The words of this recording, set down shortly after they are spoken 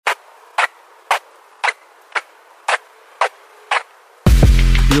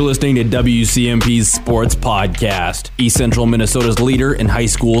You're listening to WCMP's Sports Podcast, East Central Minnesota's leader in high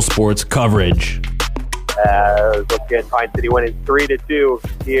school sports coverage. Let's get Pine City winning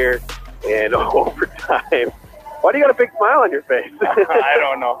 3-2 here in overtime. Why do you got a big smile on your face? I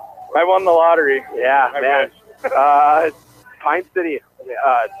don't know. I won the lottery. Yeah, man. Pine City,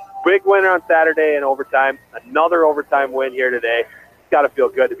 big winner on Saturday in overtime. Another overtime win here today. It's got to feel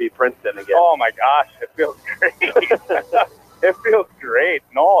good to beat Princeton again. Oh, my gosh. It feels great. It feels great.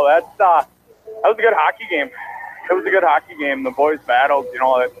 No, that was a good hockey game. It was a good hockey game. The boys battled. You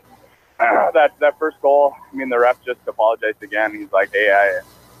know, that first goal, I mean, the ref just apologized again. He's like, hey,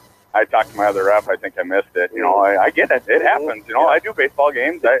 I talked to my other ref. I think I missed it. You know, I get it. It happens. You know, I do baseball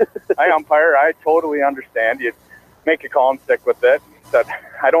games. I umpire. I totally understand. You make a call and stick with it. Said,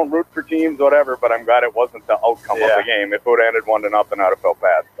 I don't root for teams, whatever, but I'm glad it wasn't the outcome of the game. If it would have ended 1-0, I'd have felt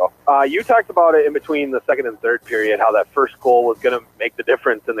bad. So. You talked about it in between the second and third period, how that first goal was going to make the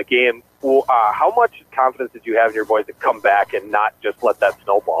difference in the game. Well, how much confidence did you have in your boys to come back and not just let that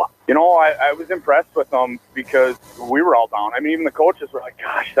snowball? You know, I was impressed with them because we were all down. I mean, even the coaches were like,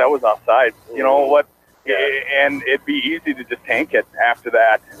 gosh, that was offside. You know what? Yeah. And it'd be easy to just tank it after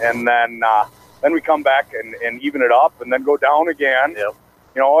that. And then we come back and even it up and then go down again. Yep.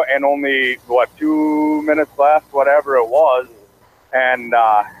 You know, and only, 2 minutes left, whatever it was. And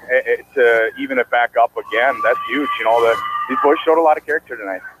to even it back up again, that's huge. You know, these boys showed a lot of character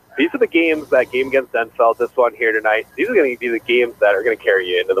tonight. These are the games, that game against Enfield, this one here tonight, these are going to be the games that are going to carry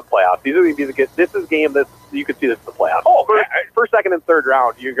you into the playoffs. These are going to be this is a game that you can see this in the playoffs. Oh, first, second, and third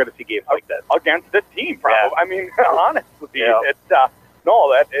round, you're going to see games like this. Against this team, probably. Yeah. I mean, honestly,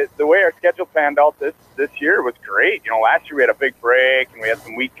 it's the way our schedule panned out this year was great. You know, last year we had a big break and we had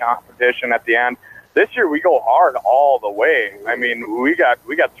some weak competition at the end. This year we go hard all the way. I mean, we got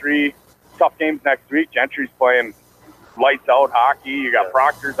 3 tough games next week. Gentry's playing lights out hockey. You got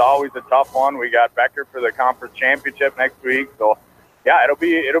Proctor's always a tough one. We got Becker for the conference championship next week. So yeah, it'll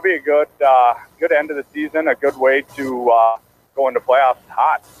be a good end of the season, a good way to go into playoffs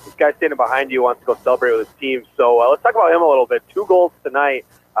hot. This guy standing behind you wants to go celebrate with his team. So let's talk about him a little bit. 2 goals tonight.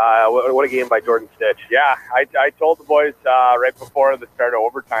 What a game by Jordan Stich. Yeah, I told the boys right before the start of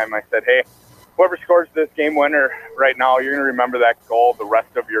overtime, I said, hey, whoever scores this game winner right now, you're going to remember that goal the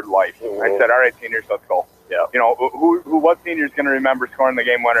rest of your life. Mm-hmm. I said, all right, seniors, let's go. Yeah. You know, what senior is going to remember scoring the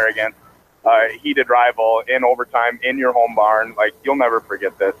game winner against a heated rival in overtime in your home barn? Like, you'll never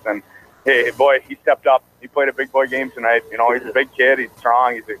forget this. And, hey, boy, he stepped up. He played a big boy game tonight. You know, he's a big kid. He's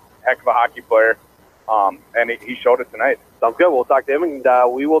strong. He's a heck of a hockey player. And he showed it tonight. Sounds good. We'll talk to him,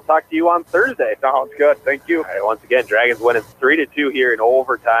 and we will talk to you on Thursday. Sounds good. Thank you. All right, once again, Dragons winning 3-2 here in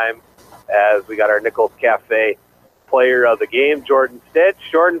overtime as we got our Nicoll Cafe player of the game, Jordan Stich.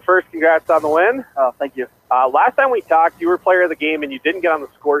 Jordan, first, congrats on the win. Oh, thank you. Last time we talked, you were player of the game, and you didn't get on the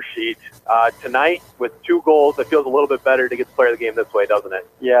score sheet. Tonight, with 2 goals, it feels a little bit better to get the player of the game this way, doesn't it?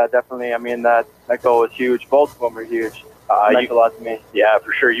 Yeah, definitely. I mean, that goal was huge. Both of them were huge. Meant a lot to me. Yeah,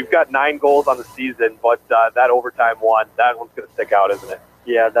 for sure. You've got 9 goals on the season, but that overtime one, that one's going to stick out, isn't it?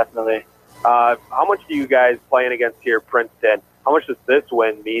 Yeah, definitely. How much do you guys playing against here, Princeton? How much does this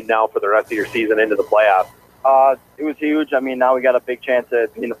win mean now for the rest of your season into the playoffs? It was huge. I mean, now we got a big chance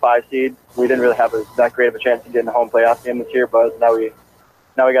at being the 5 seed. We didn't really have that great of a chance to get in the home playoff game this year, but now we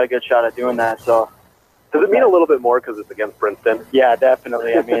got a good shot at doing that. So, does it mean a little bit more because it's against Princeton? Yeah,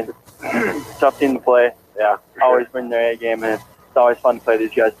 definitely. I mean, tough team to play. Yeah, always bring their A game, and it's always fun to play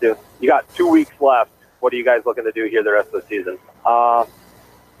these guys too. You got 2 weeks left. What are you guys looking to do here the rest of the season?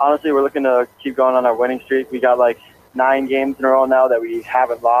 Honestly, we're looking to keep going on our winning streak. We got 9 games in a row now that we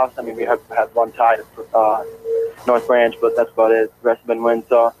haven't lost. I mean, we have had 1 tie to North Branch, but that's about it. The rest have been wins.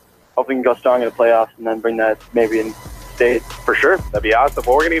 So hopefully we can go strong in the playoffs and then bring that maybe in state. For sure. That'd be awesome.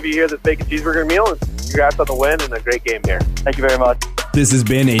 Well, we're going to give you here this bacon cheeseburger meal. And congrats on the win and a great game here. Thank you very much. This has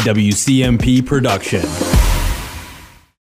been a WCMP production.